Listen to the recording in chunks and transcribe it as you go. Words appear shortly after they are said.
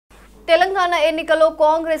తెలంగాణ ఎన్నికల్లో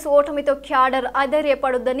కాంగ్రెస్ ఓటమితో క్యాడర్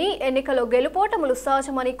అధైర్యపడొద్దని ఎన్నికల్లో గెలుపోటములు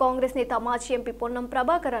సహజమని కాంగ్రెస్ నేత మాజీ ఎంపీ పొన్నం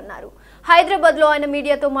ప్రభాకర్ అన్నారు. హైదరాబాద్లో ఆయన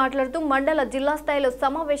మీడియాతో మాట్లాడుతూ మండల జిల్లా స్థాయిలో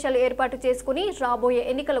సమావేశాలు ఏర్పాటు చేసుకుని రాబోయే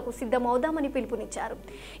ఎన్నికలకు సిద్ధమవుదామని పిలుపునిచ్చారు.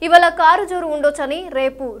 ఇవాళ కారు జోరు ఉండొచ్చని,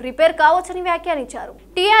 రేపు రిపేర్ కావచ్చని వ్యాఖ్యానించారు.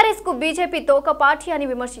 టీఆర్ఎస్ కు బీజేపీ తోక పార్టీ అని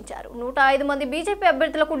విమర్శించారు. 105 మంది బీజేపీ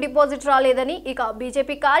అభ్యర్థులకు డిపాజిట్ రాలేదని, ఇక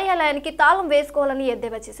బీజేపీ కార్యాలయానికి తాళం వేసుకోవాలని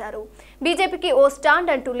ఎద్దేవా చేశారు. బీజేపీకి ఓ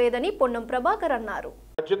స్టాండ్ అంటూ లేదని పొన్నం ప్రభాకర్ అన్నారు.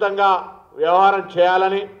 ఖచ్చితంగా వ్యవహారం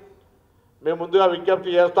చేయాలని మేము ముందుగా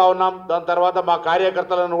విజ్ఞప్తి చేస్తా ఉన్నాం. దాని తర్వాత మా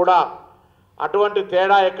కార్యకర్తలను కూడా అటువంటి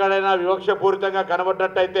తేడా ఎక్కడైనా వివక్షపూరితంగా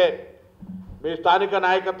కనబడ్డట్టయితే మీ స్థానిక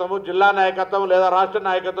నాయకత్వము, జిల్లా నాయకత్వం లేదా రాష్ట్ర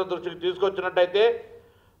నాయకత్వం దృష్టికి తీసుకొచ్చినట్టయితే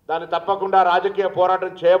దాన్ని తప్పకుండా రాజకీయ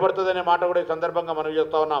పోరాటం చేయబడుతుందనే మాట కూడా ఈ సందర్భంగా మనం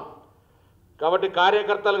చేస్తూ ఉన్నాం. కాబట్టి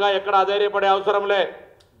కార్యకర్తలుగా ఎక్కడ అధైర్యపడే అవసరంలే.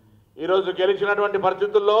 ఈరోజు గెలిచినటువంటి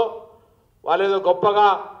పరిస్థితుల్లో వాళ్ళు ఏదో గొప్పగా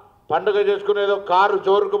పండుగ చేసుకునేదో కారు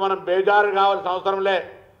జోరుకు మనం బేజారు కావాల్సిన అవసరంలే.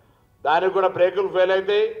 దానికి కూడా బ్రేకులు ఫెయిల్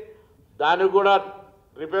అవుతాయి, దానికి కూడా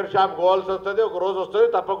రిపేర్ షాప్ పోవాల్సి వస్తుంది, ఒక రోజు వస్తుంది,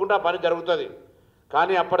 తప్పకుండా పని జరుగుతుంది.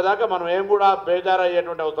 కానీ అప్పటిదాకా మనం ఏం కూడా బేజారు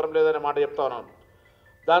అయ్యేటువంటి అవసరం లేదనే మాట చెప్తా ఉన్నాం.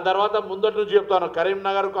 దాని తర్వాత ముందటి నుంచి చెప్తాను,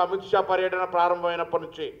 కరీంనగర్కు అమిత్ షా పర్యటన ప్రారంభమైనప్పటి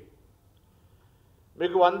నుంచి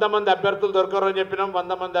మీకు 100 మంది అభ్యర్థులు దొరకరు అని చెప్పినాం.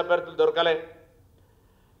 100 మంది అభ్యర్థులు దొరకలే.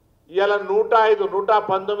 ఇవాళ 105,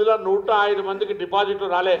 119లో 105 మందికి డిపాజిట్లు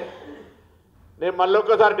రాలే. నేను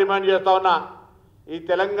మళ్ళొక్కసారి డిమాండ్ చేస్తా ఉన్నా, ఈ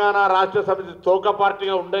తెలంగాణ రాష్ట్ర సమితి తోక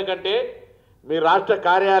పార్టీగా ఉండే కంటే మీ రాష్ట్ర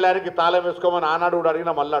కార్యాలయానికి తాళం వేసుకోమని ఆనాడు కూడా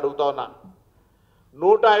అడిగినా, మళ్ళీ అడుగుతా ఉన్నా.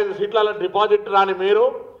 105 సీట్ల డిపాజిట్ రాని మీరు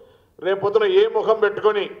రేపొద్దున ఏ ముఖం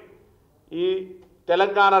పెట్టుకొని ఈ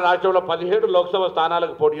తెలంగాణ రాష్ట్రంలో 17 లోక్సభ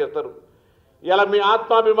స్థానాలకు పోటీ చేస్తారు? ఇలా మీ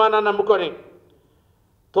ఆత్మాభిమానాన్ని నమ్ముకొని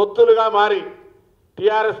తొత్తులుగా మారి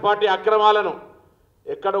టీఆర్ఎస్ పార్టీ అక్రమాలను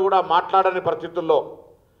ఎక్కడ కూడా మాట్లాడని పరిస్థితుల్లో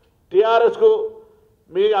టీఆర్ఎస్కు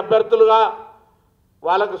మీ అభ్యర్థులుగా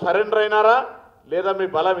వాళ్ళకు సరెండర్ అయినారా లేదా మీ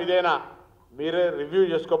బలం ఇదేనా మీరే రివ్యూ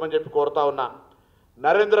చేసుకోమని చెప్పి కోరుతా ఉన్నా.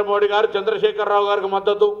 నరేంద్ర మోడీ గారు చంద్రశేఖరరావు గారికి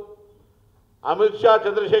మద్దతు, అమిత్ షా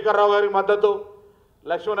చంద్రశేఖరరావు గారికి మద్దతు,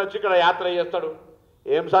 లక్ష్మణ్ వచ్చి ఇక్కడ యాత్ర చేస్తాడు.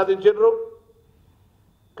 ఏం సాధించారు?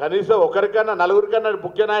 కనీసం ఒకరికన్నా నలుగురికన్నా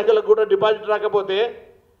ముఖ్య నాయకులకు కూడా డిపాజిట్ రాకపోతే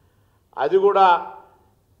అది కూడా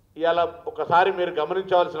ఇలా ఒకసారి మీరు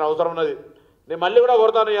గమనించవలసిన అవసరం ఉన్నది. నేను మళ్ళీ కూడా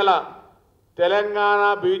కోరుతాను, ఇలా తెలంగాణ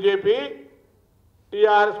బీజేపీ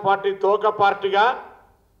టీఆర్ఎస్ పార్టీ తోక పార్టీగా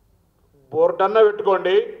బోర్డన్న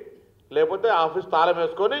పెట్టుకోండి, లేకపోతే ఆఫీస్ తాళం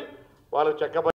వేసుకొని వాళ్ళకి చెక్క